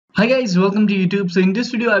Hi guys, welcome to YouTube. So in this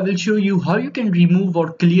video, I will show you how you can remove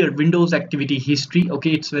or clear Windows activity history. Okay,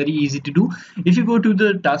 it's very easy to do. If you go to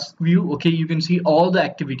the task view, okay, you can see all the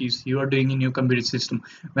activities you are doing in your computer system.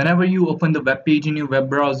 Whenever you open the web page in your web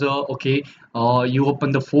browser, okay, you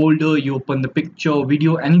open the folder, you open the picture,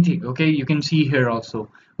 video, anything, okay, you can see here also.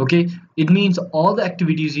 Okay, it means all the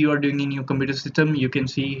activities you are doing in your computer system, you can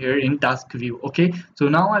see here in task view. Okay, so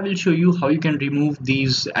now I will show you how you can remove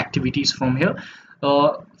these activities from here.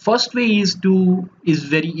 First way is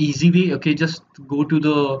very easy way. Okay, just go to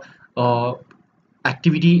the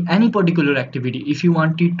activity, any particular activity. If you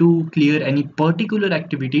wanted to clear any particular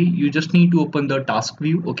activity, you just need to open the task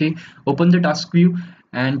view. Okay, open the task view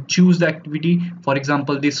and choose the activity. For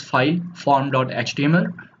example, this file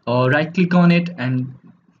form.html. Right click on it and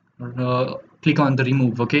click on the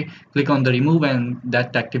remove. Okay, click on the remove and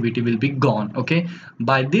that activity will be gone. Okay,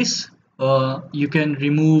 by this you can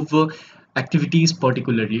remove activities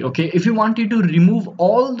particularly. Okay, if you wanted to remove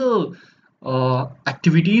all the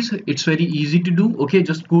activities, it's very easy to do. Okay,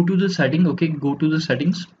 just go to the setting. Okay, go to the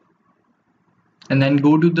settings and then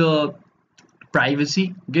go to the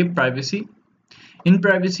privacy. Okay, privacy. In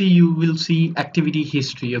privacy you will see activity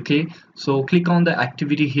history. Okay, so click on the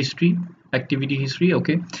activity history.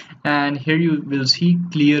 Okay, and here you will see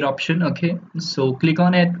clear option. Okay, so click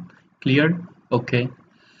on it, clear. Okay,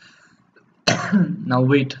 now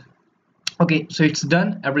wait. Okay, so it's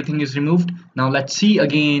done, everything is removed. Now let's see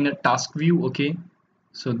again task view. Okay,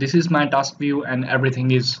 so this is my task view and everything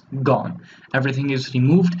is gone, everything is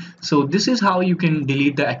removed. So this is how you can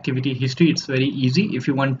delete the activity history. It's very easy. If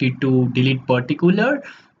you wanted to delete particular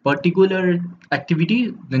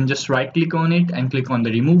activity, then just right click on it and click on the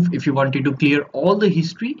remove. If you wanted to clear all the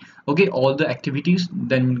history, okay, all the activities,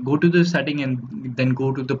 then go to the setting and then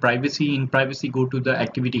go to the privacy. In privacy, go to the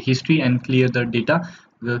activity history and clear the data,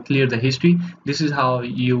 clear the history. This is how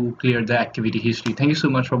you clear the activity history. Thank you so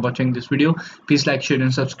much for watching this video. Please like, share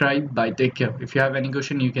and subscribe. Bye, take care. If you have any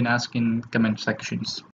question, you can ask in comment sections.